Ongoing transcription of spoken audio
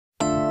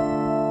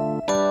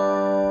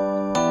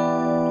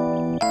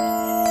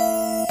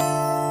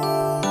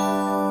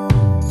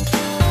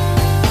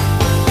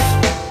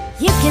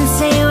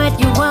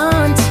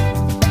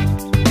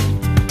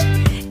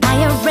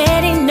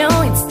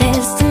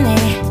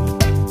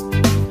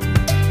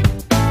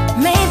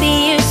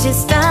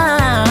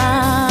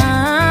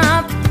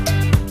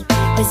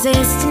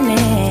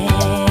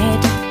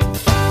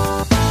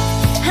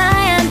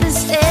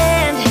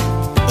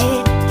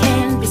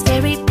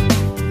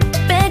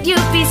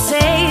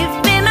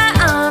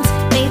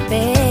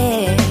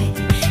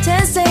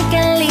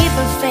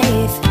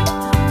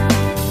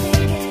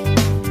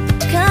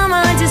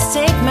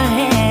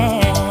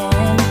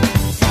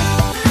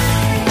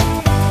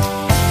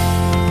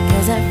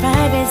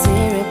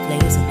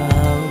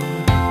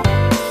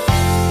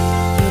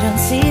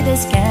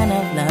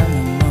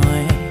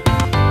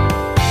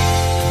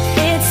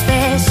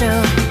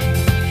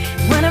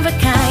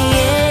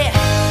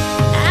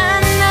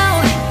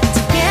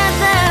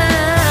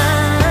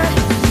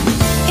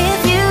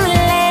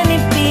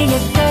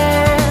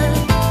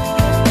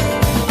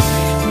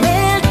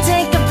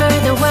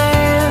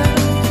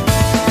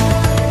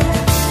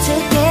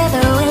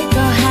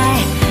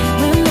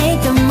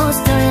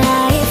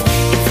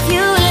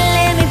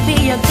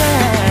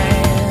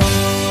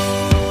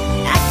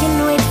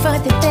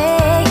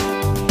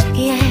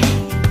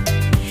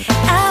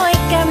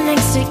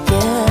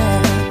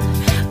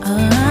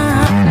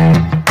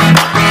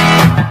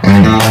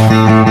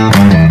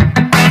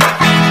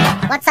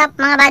up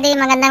mga buddy?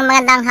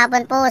 Magandang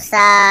hapon po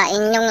sa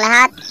inyong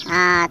lahat.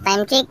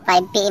 Time check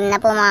 5 PM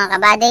na po mga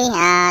kabady.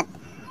 At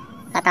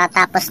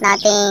katatapos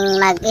nating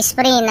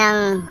mag-spray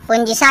ng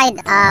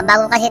fungicide.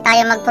 Bago kasi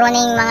tayo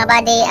mag-pruning mga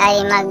buddy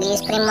ay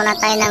mag-spray muna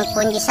tayo ng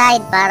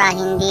fungicide para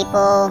hindi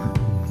po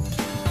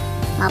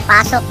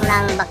mapasok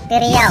ng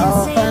bakterya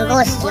o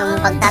fungus yung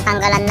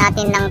pagtatanggalan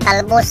natin ng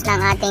talbos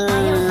ng ating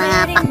mga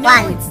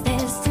pakwan.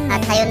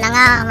 At ayun na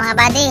nga mga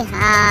buddy,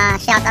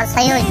 shoutout sa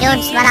iyo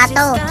George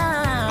Manato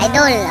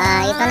Idol.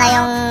 Ito na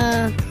yung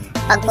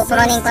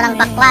pagpupruning ko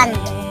ng pakwan.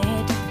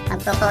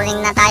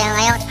 Magpupruning na tayo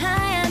ngayon.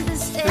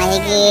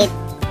 Mahigit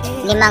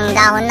 5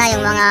 dahon na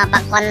yung mga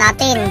pakwan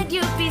natin.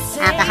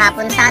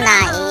 Kahapon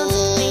sana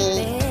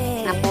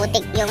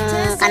naputik yung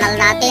kanal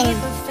natin.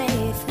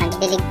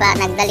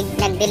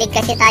 Nagdilig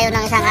kasi tayo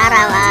ng isang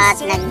araw at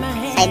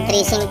nag-side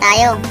dressing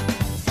tayo.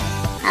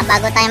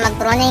 Bago tayo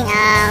mag-pruning,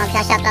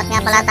 magsha-shoutout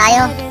nga pala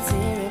tayo.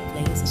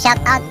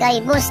 Shoutout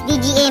kay Boss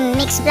DGM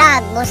Mix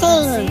Vlog,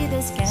 Bossing.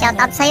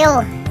 Shoutout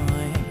sa'yo.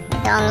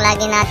 Ito ang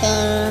lagi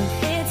nating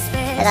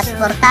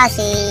taga-suporta,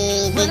 si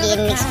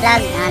DGM Mix Vlog.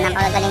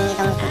 Napakagaling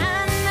nitong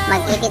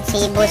mag-edit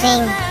si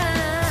Bossing.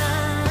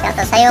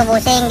 Shoutout sa'yo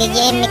Bossing,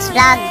 DGM Mix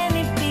Vlog.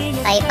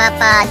 Kay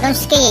Papa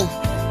Donski,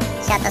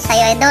 shoutout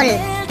sa'yo Idol.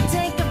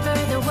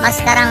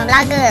 Maskarang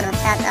Vlogger,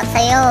 shoutout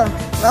sa'yo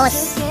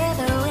Boss.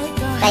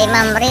 Kay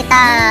Ma'am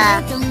Rita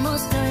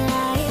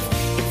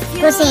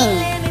Kusin,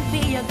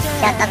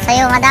 shoutout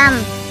sa'yo Madam.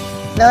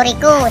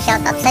 Lorico,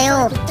 shoutout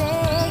sa'yo.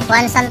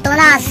 Juan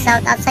Santunas,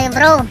 shoutout sa'yo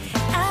bro.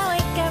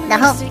 The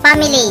Hope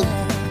Family,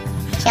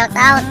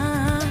 shoutout.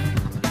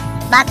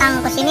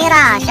 Batang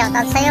Kusinira,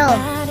 shoutout sa'yo.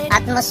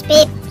 Atmos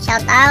Pip,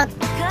 shoutout.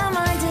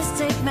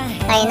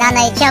 Kay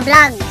Nanay Chia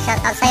Vlog,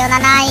 shoutout sa'yo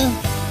Nanay.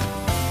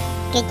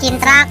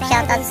 Kitchen Truck,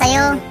 shoutout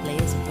sa'yo.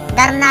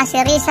 Darna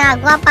Sirisa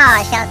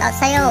Guapa, shoutout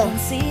sa'yo.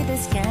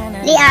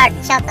 Liart,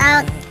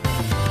 shoutout.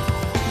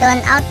 Doon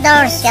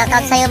Outdoors,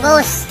 shoutout sa'yo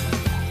boss.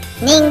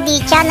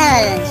 Ningdi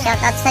Channel,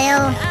 shoutout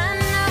sa'yo.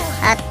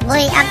 At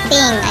Boy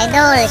Acting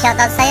Idol,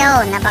 shoutout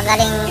sa'yo.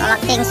 Napagaling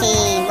acting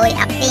si Boy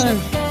Acting.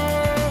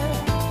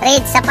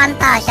 Red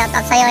Sapanta,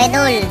 shoutout sa'yo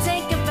Idol.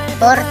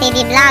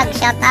 4TV Vlog,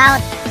 shoutout.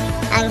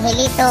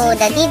 Angelito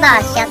The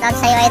Divas, shoutout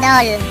sa'yo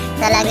Idol.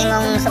 Sa lagi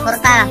mong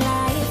suporta.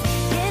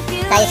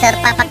 Kay Sir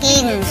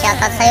Papakin,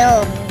 shoutout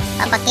sa'yo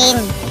Papakin.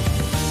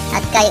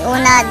 At kay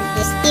Unad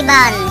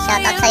Esteban,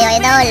 shoutout sa'yo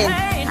Idol.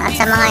 At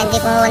sa mga hindi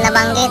ko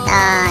nabanggit,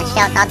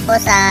 shoutout po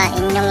sa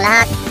inyong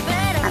lahat.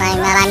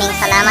 Maraming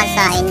salamat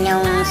sa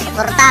inyong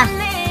suporta.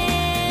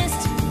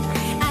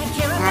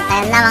 At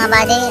ayun na mga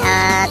buddy,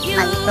 at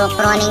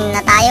mag-pruning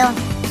na tayo.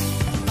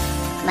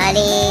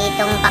 Bali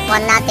itong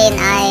pakwan natin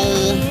ay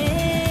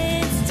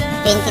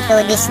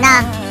 22 days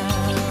na.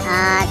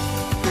 At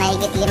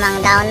mahigit 5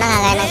 daon na nga,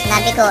 gaya ng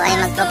sinabi ko ay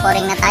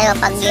magpupruning na tayo.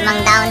 Pag 5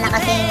 daon na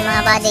kasi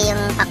mga buddy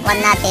yung pakwan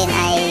natin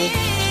ay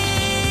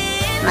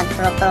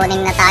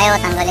magpupruning na tayo.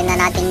 Tanggalin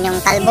na natin yung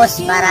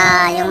talbos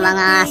para yung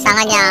mga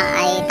sanga niya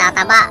ay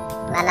tataba.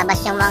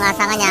 Lalabas yung mga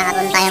sanga niya at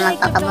doon tayo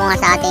magpapabunga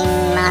sa ating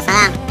mga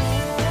sanga.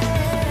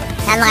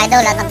 Yan mga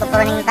idol, at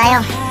magpupruning na tayo.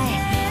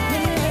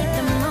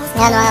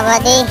 Yan mga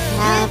buddy,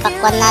 ang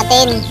pakwan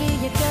natin.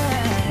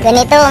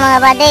 Ganito mga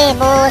buddy,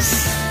 Boss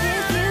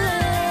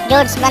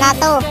George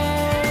Manato.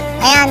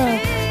 Ayan,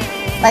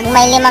 pag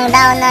may 5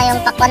 daon na yung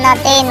pakwan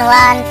natin,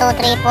 1, 2,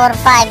 3, 4,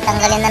 5,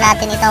 tanggalin na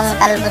natin itong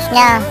talbos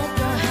niya.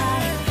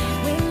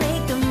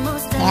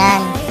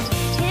 Ayan,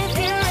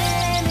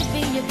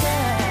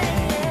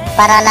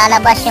 para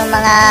lalabas yung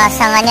mga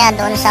sanga niya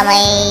doon sa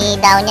may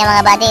daon niya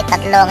mga buddy.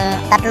 4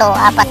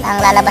 ang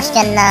lalabas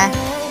dyan na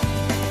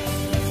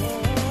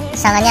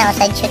sanga niya o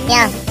side shoot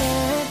niya.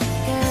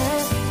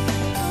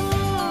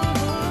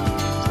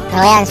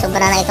 Ayan,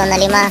 sobra na ito na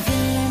 5.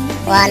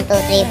 1, 2,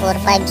 3, 4,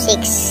 5,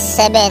 6,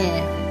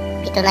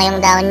 7. Ito na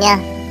yung daon niya.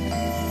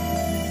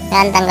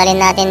 Yan,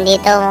 tanggalin natin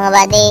dito mga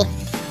buddy.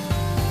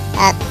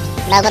 At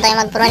bago tayo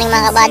mag-pruning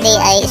mga buddy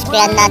ay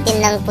sprayan natin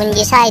ng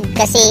fungicide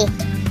kasi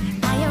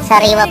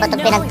sariwa pa ito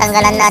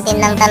pinagtanggalan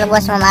natin ng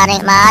talbos.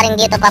 Maaaring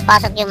dito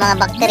papasok yung mga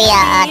bakterya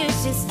at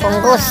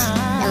fungus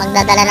na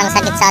magdadala ng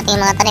sakit sa ating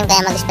mga tanim.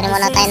 Kaya mag-spray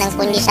muna tayo ng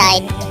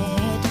fungicide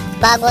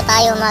bago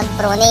tayo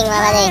mag-pruning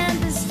mga buddy.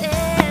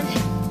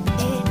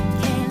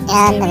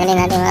 Yan, tanggalin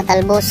natin mga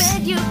talbos.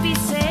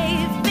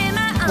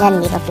 Yan,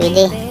 di pa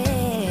pwede.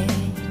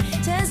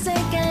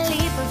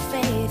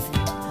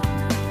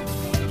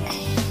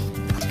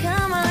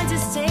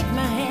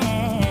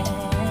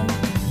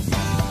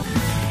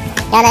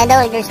 Yan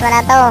idol, George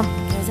Manato.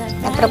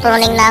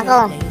 Nagpro-pruning na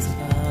ako.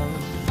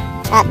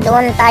 At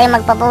doon tayo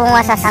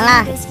magpapabunga sa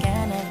sanga.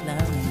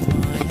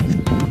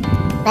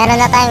 Meron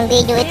na tayong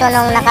video ito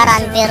nung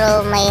nakaraan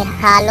pero may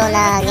halo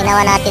na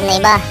ginawa natin na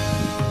iba.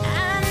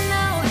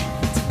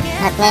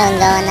 At ngayon,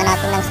 gawa na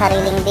natin ng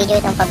sariling video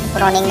itong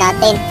pag-pruning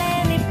natin.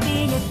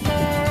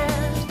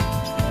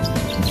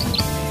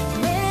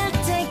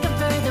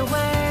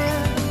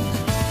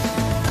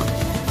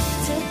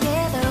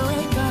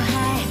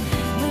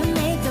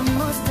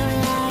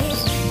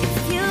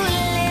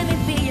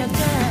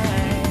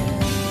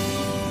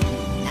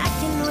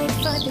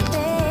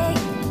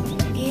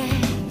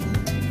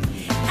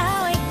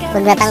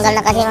 Pag natanggal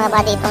na kasi mga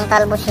buddy itong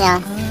talbos niya,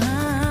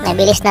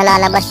 mabilis na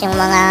lalabas yung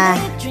mga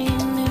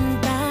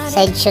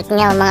side shoot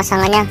niya o mga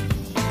sanga niya.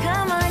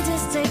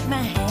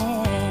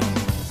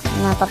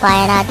 Yung mga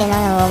papaya natin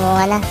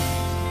nabumunga na.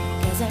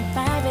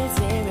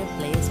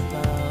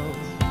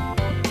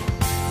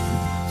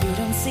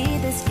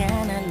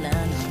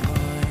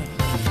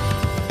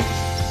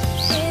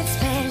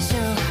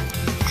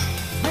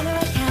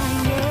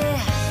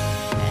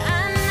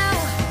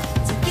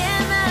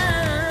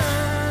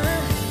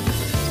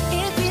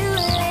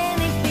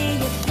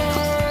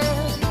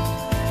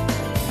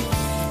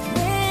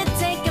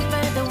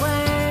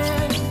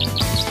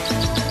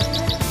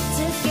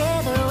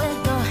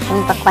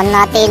 Yung pakwan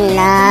natin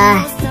na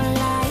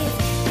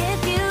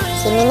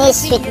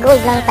siminis sweet gold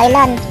ng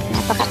Thailand.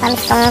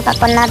 Napakatamis tong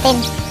pakwan natin.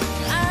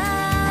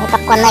 May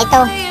pakwan na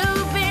ito.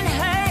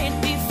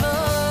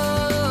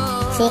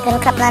 Second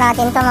crop na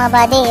natin to mga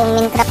buddy. Yung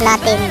main crop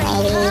natin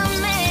ay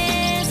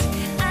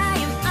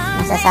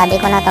masasabi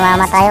ko na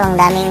tumama tayo. Ang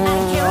daming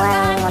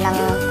unang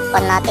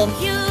pakwan natin.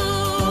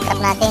 Main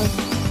crop natin.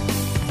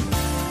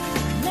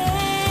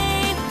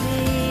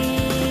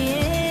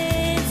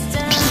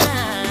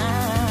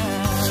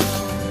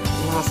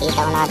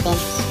 Sitaw natin.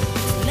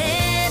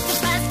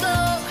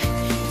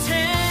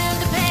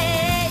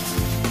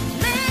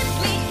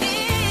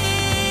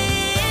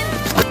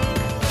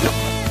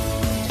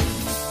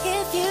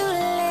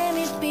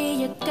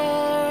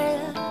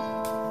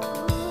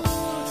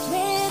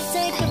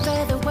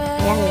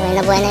 Ayan, buhay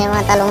na buhay na yung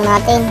mga talong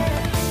natin.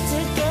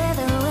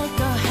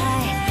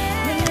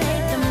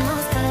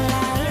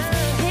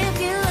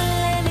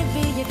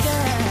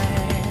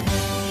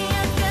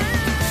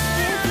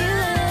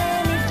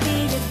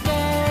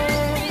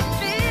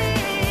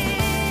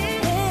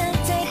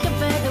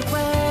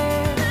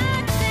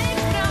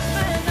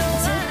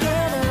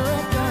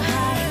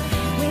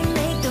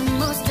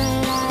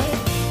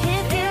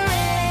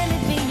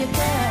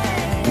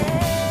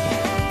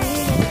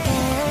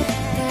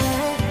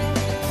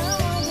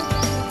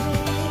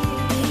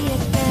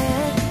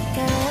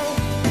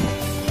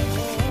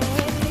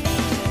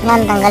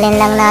 Yan, tanggalin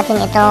lang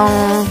natin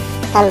itong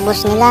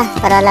talbos nila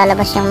para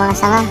lalabas yung mga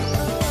sanga.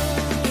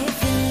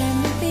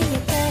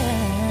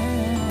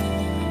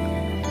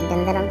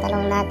 Ganda ng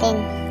talong natin.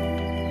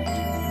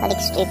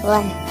 Balik strip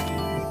 1.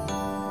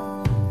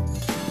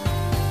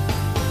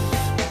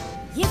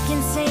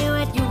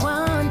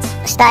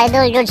 Basta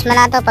idol, George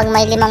Manato, pag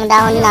may 5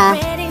 dahon na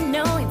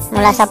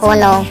mula sa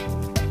puno,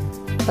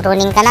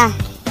 pruning ka na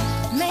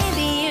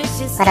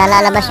para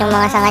lalabas yung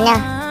mga sanga niya.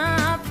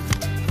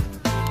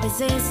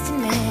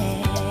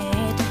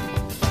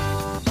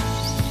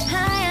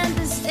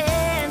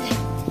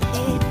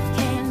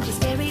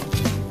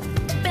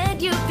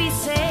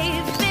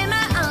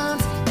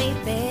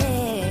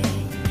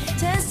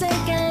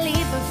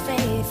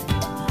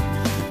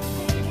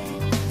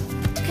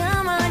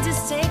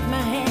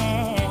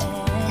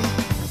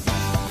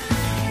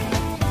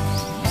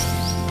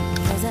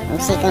 Yung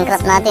second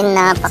crop natin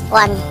na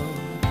pakwan,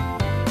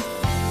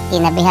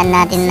 tinabihan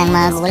natin ng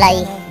mga gulay.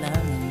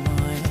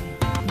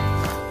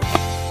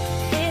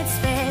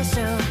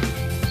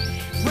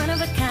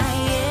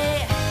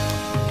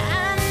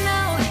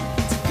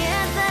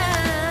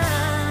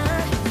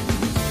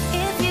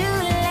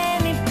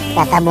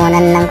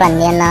 Tatabunan ng kwan,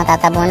 yan na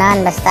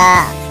tatabunan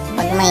basta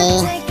pag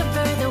may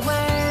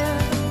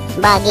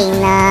baging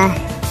na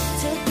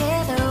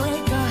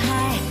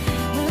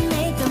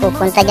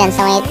pupunta dyan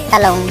sa may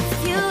talong,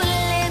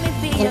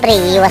 siyempre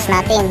iiwas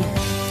natin,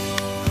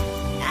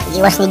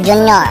 iiwas ni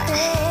Junior.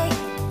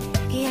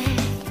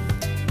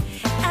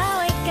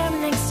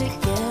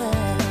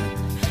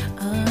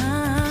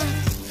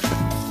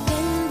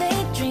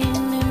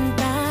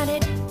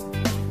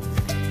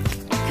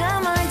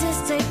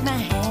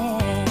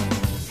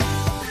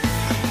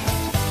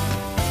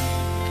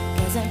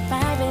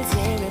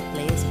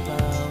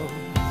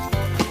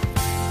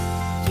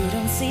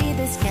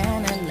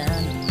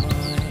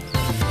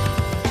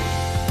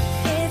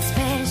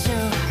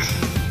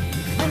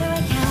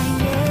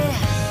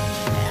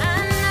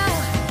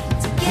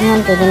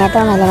 Ayan, pwede na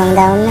to, may 5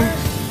 dahon na.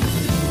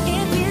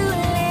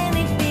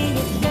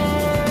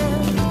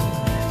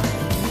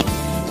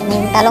 Ito na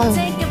yung talong.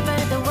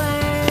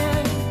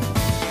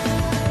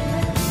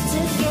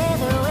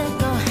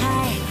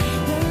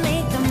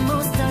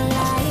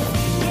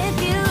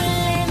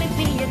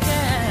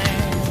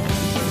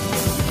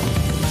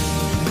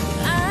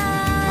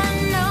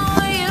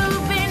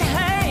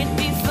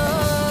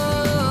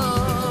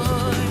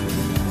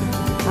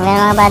 Ayan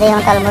mga buddy,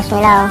 yung talbos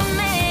nila oh.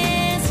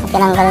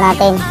 Tinanggal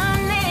natin.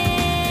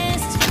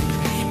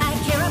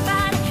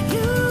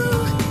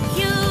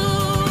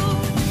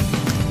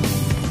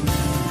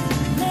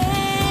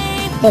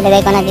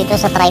 Ilagay ko na dito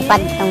sa tripod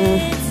itong